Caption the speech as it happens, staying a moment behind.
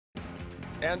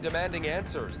And demanding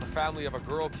answers. The family of a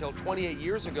girl killed 28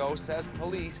 years ago says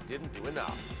police didn't do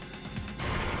enough.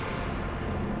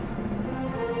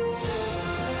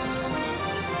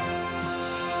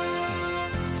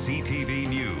 CTV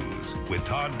News with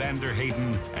Todd Vander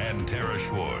Hayden and Tara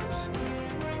Schwartz.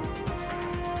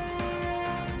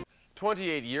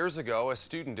 28 years ago, a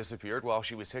student disappeared while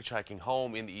she was hitchhiking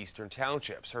home in the Eastern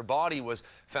Townships. Her body was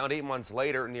found 8 months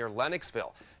later near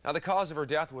Lennoxville. Now, the cause of her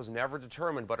death was never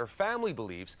determined, but her family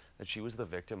believes that she was the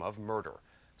victim of murder.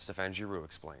 Stéphane Giroux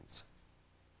explains.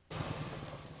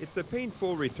 It's a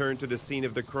painful return to the scene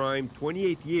of the crime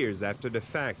 28 years after the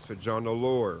facts for John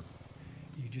Allore.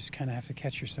 You just kind of have to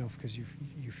catch yourself because you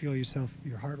feel yourself,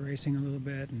 your heart racing a little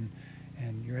bit and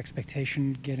your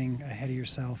expectation getting ahead of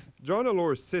yourself. John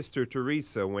Allore's sister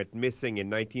Theresa went missing in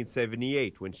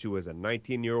 1978 when she was a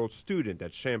 19-year-old student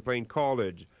at Champlain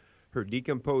College. Her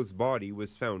decomposed body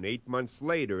was found 8 months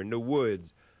later in the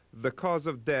woods. The cause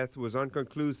of death was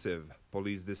inconclusive.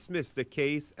 Police dismissed the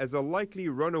case as a likely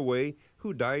runaway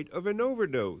who died of an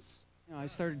overdose. You know, I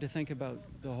started to think about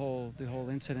the whole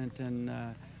incident,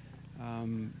 and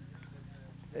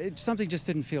something just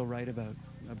didn't feel right about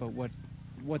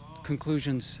what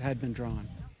conclusions had been drawn.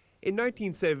 In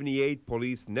 1978,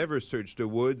 police never searched the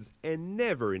woods and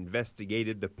never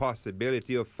investigated the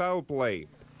possibility of foul play.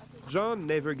 John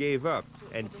never gave up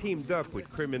and teamed up with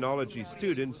criminology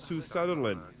student Sue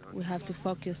Sutherland. We have to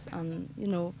focus on,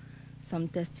 some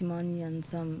testimony and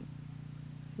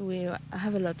I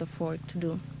have a lot of work to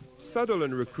do.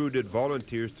 Sutherland recruited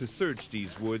volunteers to search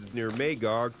these woods near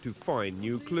Magog to find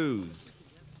new clues.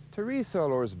 Theresa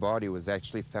Allore's body was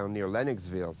actually found near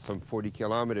Lennoxville, some 40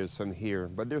 kilometers from here.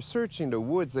 But they're searching the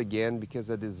woods again because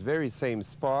at this very same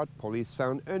spot, police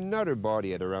found another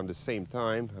body at around the same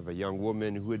time of a young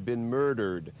woman who had been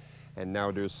murdered. And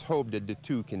now there's hope that the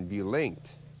two can be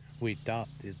linked. We thought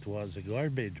it was a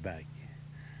garbage bag,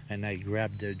 and I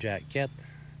grabbed the jacket,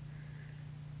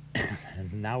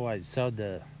 and now I saw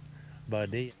the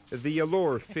body. The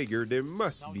Allore figured there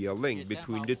must be a link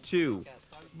between the two.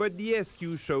 But the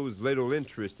SQ shows little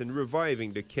interest in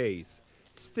reviving the case.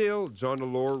 Still, John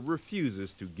Allore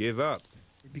refuses to give up.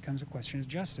 It becomes a question of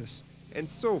justice. And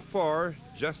so far,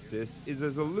 justice is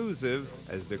as elusive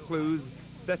as the clues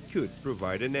that could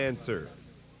provide an answer.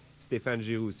 Stéphane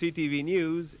Giroux, CTV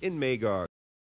News in Magog.